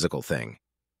than a physical thing.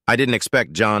 I didn't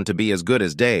expect John to be as good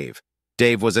as Dave.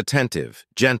 Dave was attentive,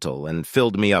 gentle, and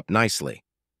filled me up nicely.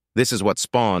 This is what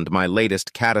spawned my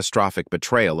latest catastrophic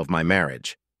betrayal of my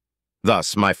marriage.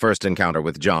 Thus, my first encounter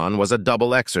with John was a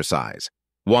double exercise.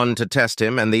 One to test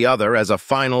him and the other as a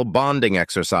final bonding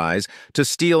exercise to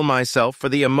steel myself for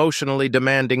the emotionally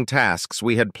demanding tasks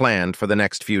we had planned for the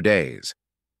next few days.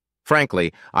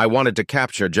 Frankly, I wanted to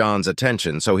capture John's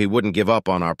attention so he wouldn't give up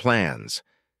on our plans.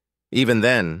 Even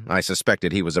then, I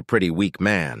suspected he was a pretty weak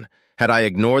man. Had I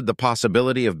ignored the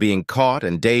possibility of being caught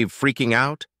and Dave freaking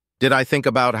out? Did I think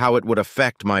about how it would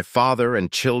affect my father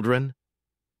and children?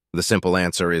 The simple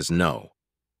answer is no.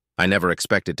 I never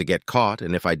expected to get caught,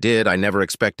 and if I did, I never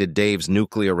expected Dave's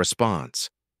nuclear response.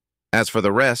 As for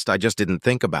the rest, I just didn't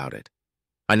think about it.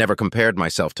 I never compared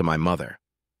myself to my mother.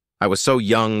 I was so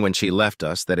young when she left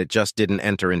us that it just didn't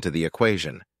enter into the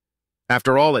equation.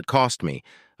 After all it cost me,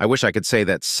 I wish I could say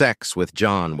that sex with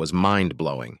John was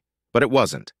mind-blowing, but it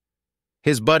wasn't.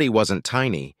 His buddy wasn't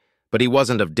tiny, but he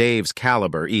wasn't of Dave's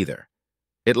caliber either.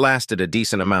 It lasted a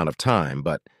decent amount of time,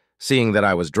 but seeing that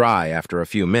I was dry after a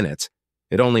few minutes,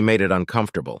 it only made it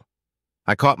uncomfortable.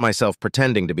 I caught myself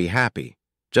pretending to be happy,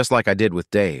 just like I did with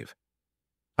Dave.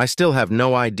 I still have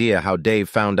no idea how Dave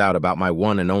found out about my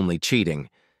one and only cheating.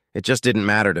 It just didn't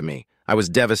matter to me. I was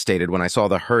devastated when I saw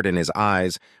the hurt in his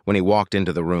eyes when he walked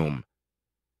into the room.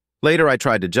 Later, I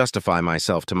tried to justify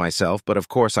myself to myself, but of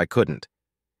course I couldn't.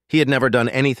 He had never done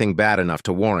anything bad enough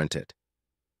to warrant it.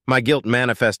 My guilt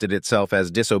manifested itself as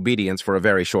disobedience for a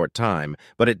very short time,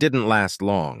 but it didn't last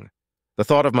long. The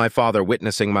thought of my father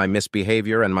witnessing my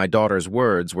misbehavior and my daughter's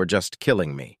words were just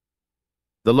killing me.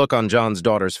 The look on John's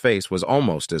daughter's face was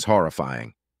almost as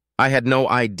horrifying. I had no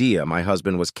idea my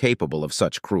husband was capable of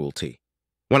such cruelty.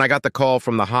 When I got the call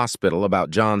from the hospital about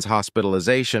John's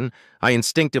hospitalization, I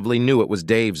instinctively knew it was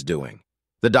Dave's doing.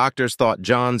 The doctors thought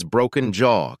John's broken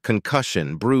jaw,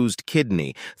 concussion, bruised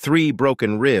kidney, 3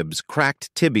 broken ribs,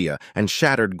 cracked tibia, and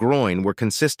shattered groin were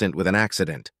consistent with an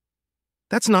accident.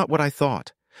 That's not what I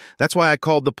thought. That's why I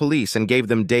called the police and gave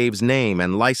them Dave's name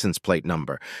and license plate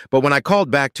number. But when I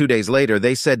called back 2 days later,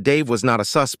 they said Dave was not a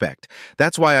suspect.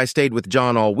 That's why I stayed with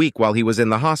John all week while he was in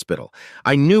the hospital.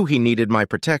 I knew he needed my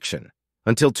protection.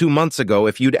 Until 2 months ago,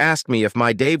 if you'd asked me if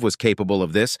my Dave was capable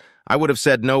of this, I would have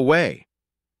said no way.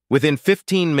 Within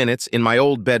 15 minutes, in my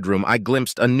old bedroom, I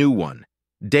glimpsed a new one.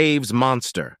 Dave's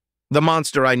monster. The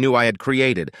monster I knew I had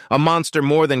created. A monster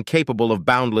more than capable of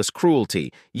boundless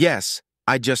cruelty. Yes,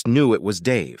 I just knew it was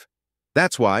Dave.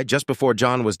 That's why, just before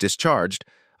John was discharged,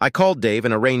 I called Dave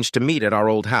and arranged to meet at our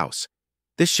old house.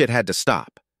 This shit had to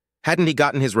stop. Hadn't he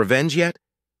gotten his revenge yet?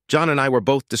 John and I were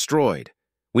both destroyed.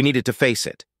 We needed to face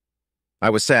it. I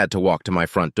was sad to walk to my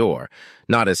front door,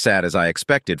 not as sad as I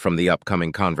expected from the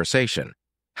upcoming conversation.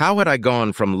 How had I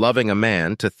gone from loving a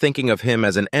man to thinking of him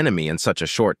as an enemy in such a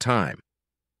short time?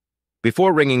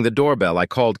 Before ringing the doorbell, I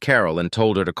called Carol and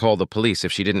told her to call the police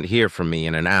if she didn't hear from me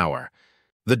in an hour.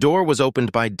 The door was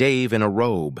opened by Dave in a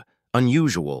robe,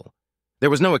 unusual. There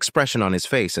was no expression on his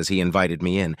face as he invited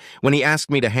me in. When he asked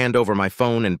me to hand over my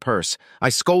phone and purse, I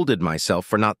scolded myself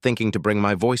for not thinking to bring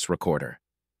my voice recorder.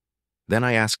 Then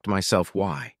I asked myself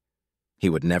why. He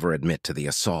would never admit to the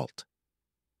assault.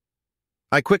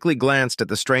 I quickly glanced at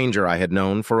the stranger I had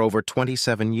known for over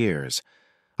 27 years.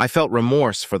 I felt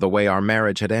remorse for the way our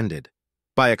marriage had ended.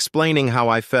 By explaining how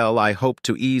I felt, I hoped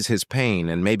to ease his pain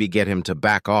and maybe get him to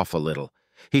back off a little.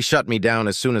 He shut me down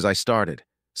as soon as I started,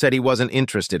 said he wasn't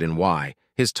interested in why.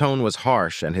 His tone was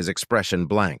harsh and his expression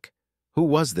blank. Who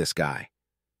was this guy?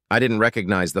 I didn't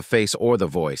recognize the face or the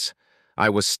voice. I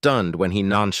was stunned when he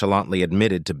nonchalantly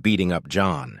admitted to beating up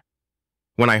John.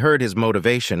 When I heard his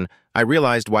motivation, I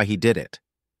realized why he did it.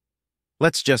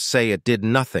 Let's just say it did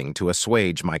nothing to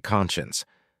assuage my conscience.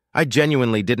 I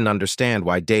genuinely didn't understand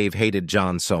why Dave hated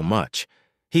John so much.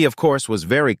 He, of course, was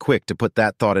very quick to put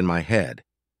that thought in my head.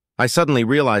 I suddenly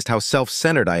realized how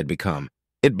self-centered I had become.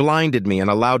 It blinded me and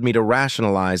allowed me to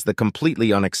rationalize the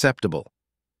completely unacceptable.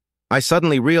 I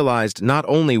suddenly realized not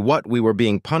only what we were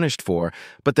being punished for,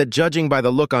 but that judging by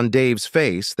the look on Dave's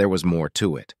face, there was more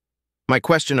to it. My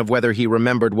question of whether he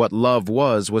remembered what love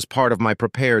was part of my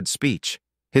prepared speech.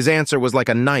 His answer was like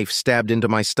a knife stabbed into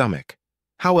my stomach.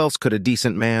 How else could a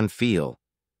decent man feel?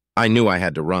 I knew I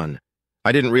had to run.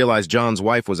 I didn't realize John's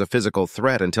wife was a physical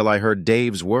threat until I heard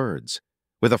Dave's words.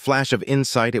 With a flash of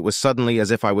insight, it was suddenly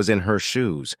as if I was in her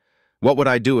shoes. What would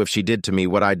I do if she did to me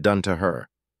what I'd done to her?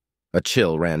 A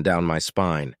chill ran down my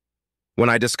spine. When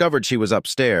I discovered she was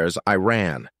upstairs, I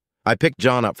ran. I picked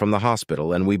John up from the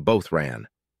hospital, and we both ran.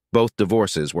 Both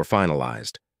divorces were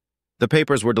finalized. The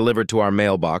papers were delivered to our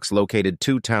mailbox located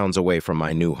 2 towns away from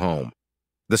my new home.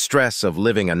 The stress of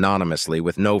living anonymously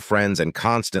with no friends and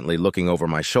constantly looking over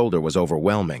my shoulder was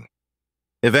overwhelming.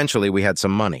 Eventually, we had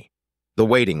some money. The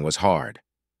waiting was hard.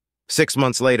 6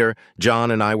 months later,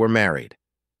 John and I were married.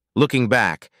 Looking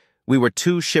back, we were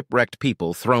 2 shipwrecked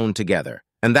people thrown together,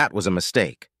 and that was a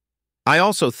mistake. I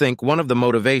also think one of the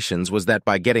motivations was that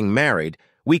by getting married,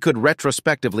 we could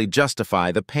retrospectively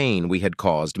justify the pain we had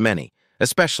caused many,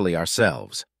 especially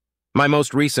ourselves. My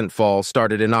most recent fall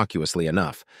started innocuously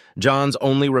enough. John's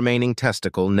only remaining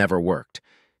testicle never worked.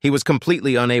 He was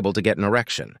completely unable to get an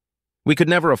erection. We could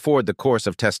never afford the course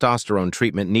of testosterone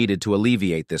treatment needed to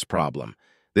alleviate this problem.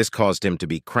 This caused him to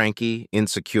be cranky,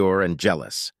 insecure, and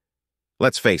jealous.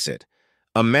 Let's face it,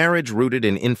 a marriage rooted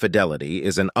in infidelity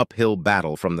is an uphill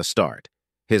battle from the start.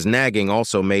 His nagging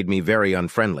also made me very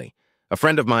unfriendly. A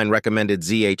friend of mine recommended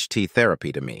ZHT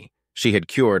therapy to me. She had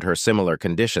cured her similar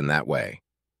condition that way.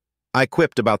 I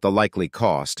quipped about the likely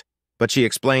cost, but she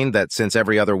explained that since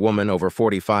every other woman over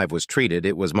 45 was treated,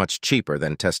 it was much cheaper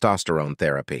than testosterone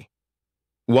therapy.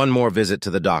 One more visit to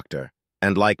the doctor,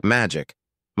 and like magic,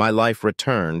 my life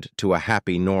returned to a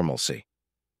happy normalcy.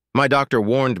 My doctor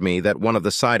warned me that one of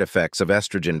the side effects of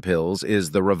estrogen pills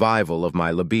is the revival of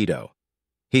my libido.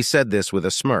 He said this with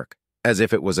a smirk, as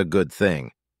if it was a good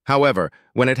thing. However,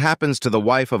 when it happens to the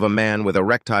wife of a man with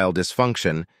erectile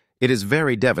dysfunction, it is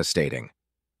very devastating.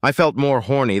 I felt more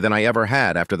horny than I ever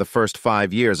had after the first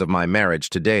 5 years of my marriage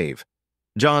to Dave.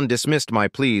 John dismissed my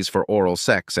pleas for oral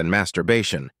sex and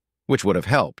masturbation, which would have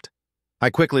helped. I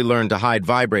quickly learned to hide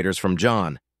vibrators from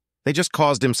John. They just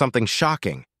caused him something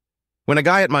shocking. When a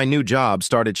guy at my new job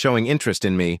started showing interest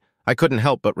in me, I couldn't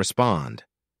help but respond.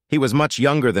 He was much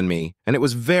younger than me, and it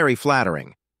was very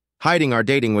flattering. Hiding our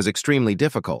dating was extremely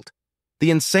difficult.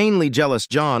 The insanely jealous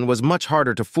John was much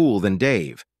harder to fool than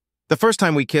Dave. The first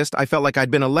time we kissed, I felt like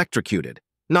I'd been electrocuted,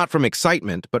 not from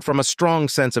excitement, but from a strong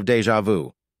sense of déjà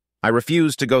vu. I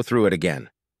refused to go through it again.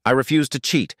 I refused to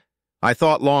cheat. I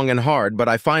thought long and hard, but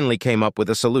I finally came up with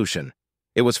a solution.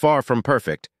 It was far from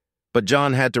perfect, but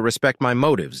John had to respect my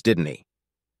motives, didn't he?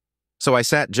 So I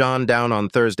sat John down on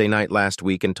Thursday night last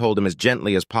week and told him as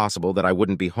gently as possible that I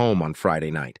wouldn't be home on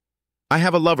Friday night. I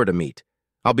have a lover to meet.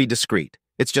 I'll be discreet.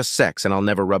 It's just sex, and I'll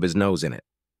never rub his nose in it.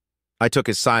 I took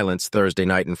his silence Thursday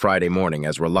night and Friday morning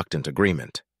as reluctant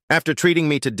agreement. After treating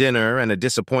me to dinner and a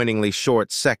disappointingly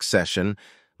short sex session,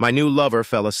 my new lover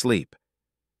fell asleep.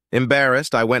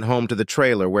 Embarrassed, I went home to the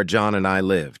trailer where John and I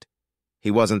lived. He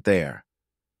wasn't there.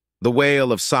 The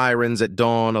wail of sirens at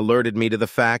dawn alerted me to the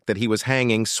fact that he was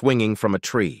hanging swinging from a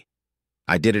tree.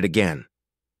 I did it again.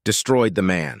 Destroyed the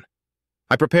man.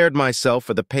 I prepared myself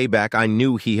for the payback I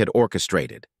knew he had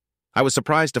orchestrated. I was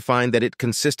surprised to find that it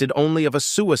consisted only of a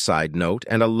suicide note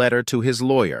and a letter to his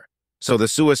lawyer. So the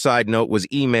suicide note was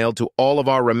emailed to all of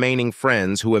our remaining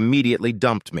friends who immediately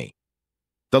dumped me.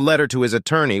 The letter to his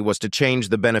attorney was to change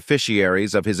the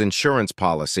beneficiaries of his insurance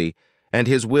policy and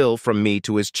his will from me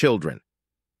to his children.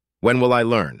 When will I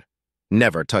learn?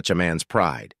 Never touch a man's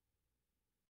pride.